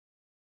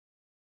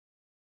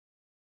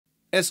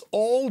As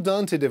all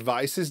Dante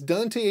devices,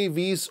 Dante AV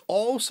is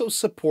also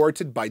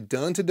supported by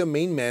Dante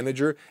Domain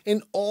Manager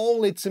in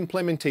all its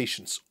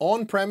implementations,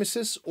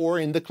 on-premises or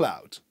in the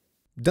cloud.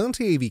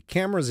 Dante AV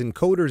cameras,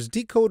 encoders,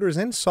 decoders,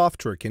 and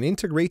software can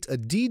integrate a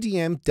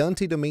DDM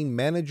Dante Domain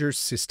Manager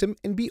system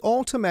and be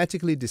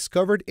automatically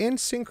discovered and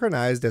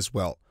synchronized as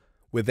well.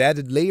 With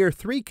added Layer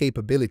 3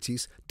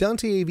 capabilities,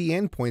 Dante AV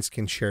endpoints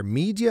can share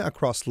media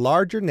across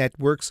larger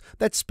networks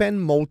that span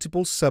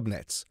multiple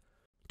subnets.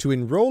 To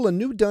enroll a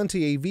new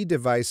Dante AV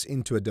device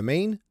into a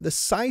domain, the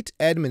site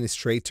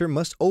administrator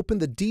must open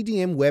the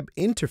DDM web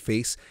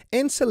interface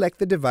and select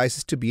the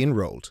devices to be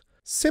enrolled.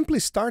 Simply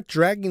start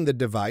dragging the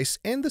device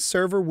and the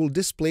server will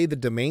display the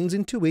domains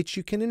into which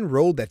you can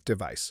enroll that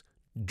device.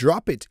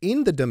 Drop it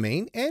in the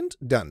domain and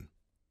done.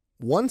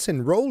 Once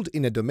enrolled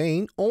in a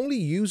domain, only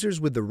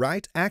users with the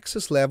right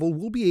access level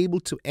will be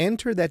able to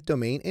enter that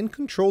domain and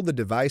control the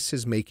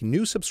devices, making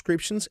new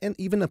subscriptions and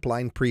even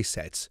applying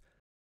presets.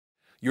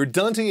 Your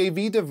Dante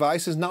AV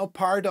device is now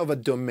part of a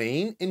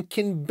domain and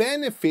can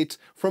benefit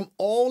from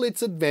all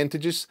its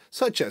advantages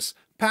such as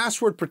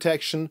password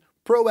protection,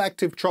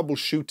 proactive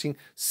troubleshooting,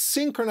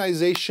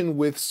 synchronization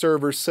with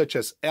servers such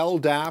as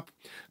LDAP,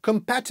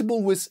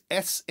 compatible with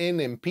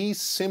SNMP,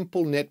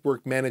 Simple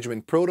Network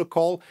Management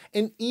Protocol,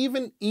 and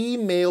even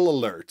email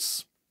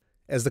alerts.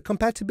 As the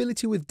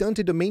compatibility with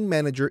Dante Domain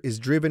Manager is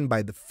driven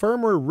by the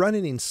firmware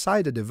running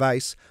inside a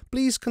device,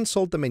 please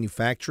consult the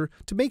manufacturer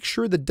to make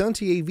sure the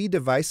Dante AV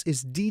device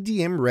is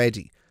DDM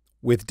ready.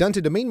 With Dante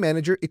Domain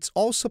Manager, it's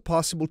also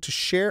possible to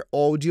share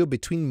audio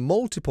between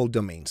multiple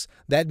domains.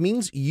 That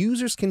means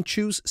users can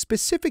choose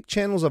specific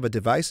channels of a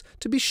device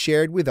to be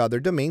shared with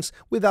other domains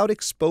without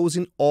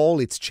exposing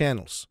all its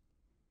channels.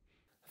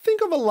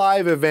 Think of a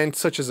live event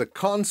such as a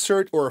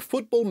concert or a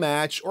football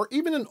match or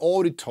even an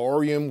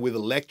auditorium with a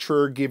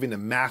lecturer giving a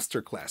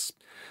masterclass.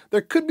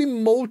 There could be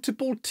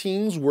multiple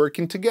teams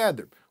working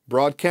together.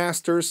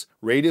 Broadcasters,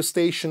 radio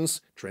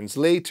stations,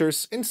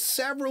 translators, and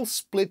several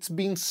splits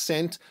being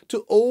sent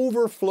to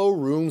overflow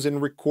rooms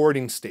and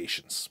recording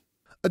stations.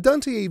 A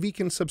Dante AV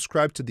can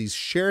subscribe to these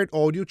shared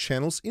audio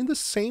channels in the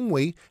same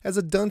way as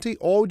a Dante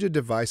audio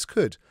device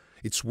could.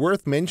 It's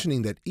worth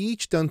mentioning that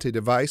each Dante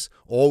device,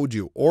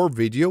 audio or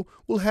video,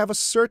 will have a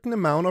certain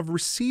amount of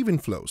receiving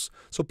flows,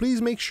 so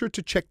please make sure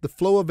to check the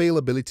flow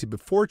availability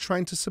before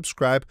trying to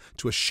subscribe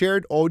to a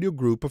shared audio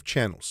group of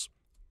channels.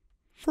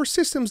 For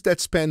systems that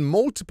span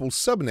multiple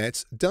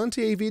subnets,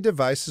 Dante AV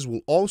devices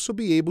will also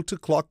be able to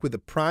clock with a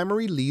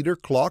primary leader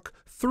clock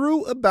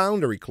through a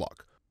boundary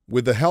clock.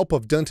 With the help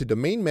of Dante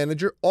Domain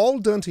Manager, all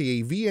Dante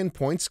AV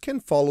endpoints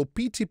can follow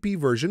PTP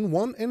version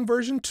 1 and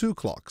version 2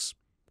 clocks.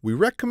 We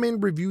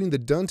recommend reviewing the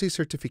Dante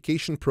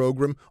certification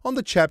program on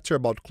the chapter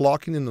about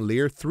clocking in a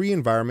Layer 3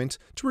 environment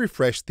to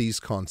refresh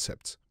these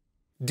concepts.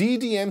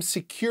 DDM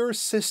secures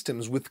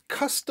systems with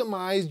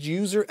customized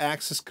user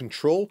access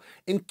control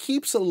and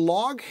keeps a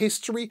log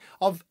history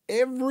of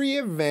every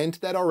event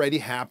that already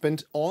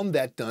happened on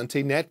that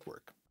Dante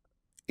network.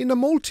 In a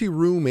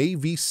multi-room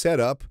AV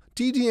setup,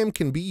 DDM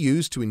can be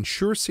used to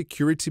ensure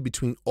security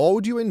between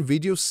audio and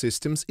video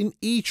systems in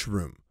each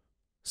room.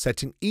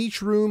 Setting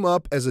each room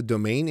up as a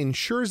domain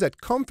ensures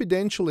that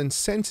confidential and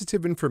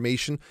sensitive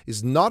information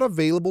is not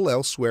available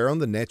elsewhere on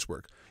the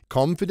network,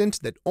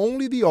 confident that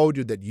only the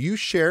audio that you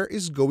share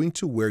is going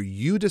to where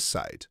you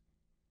decide.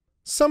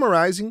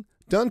 Summarizing,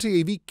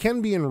 Dante AV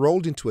can be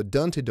enrolled into a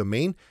Dante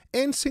domain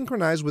and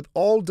synchronized with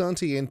all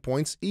Dante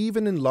endpoints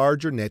even in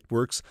larger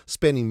networks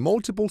spanning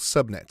multiple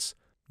subnets.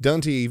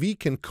 Dante AV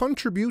can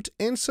contribute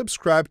and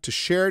subscribe to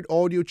shared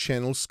audio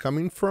channels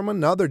coming from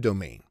another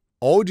domain.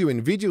 Audio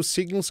and video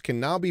signals can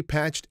now be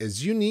patched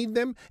as you need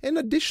them, and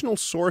additional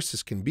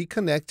sources can be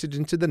connected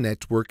into the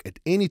network at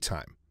any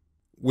time.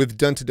 With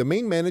Dante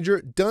Domain Manager,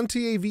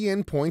 Dante AV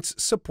endpoints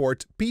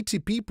support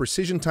PTP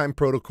Precision Time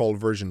Protocol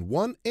version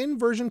 1 and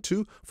version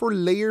 2 for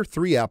Layer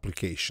 3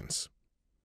 applications.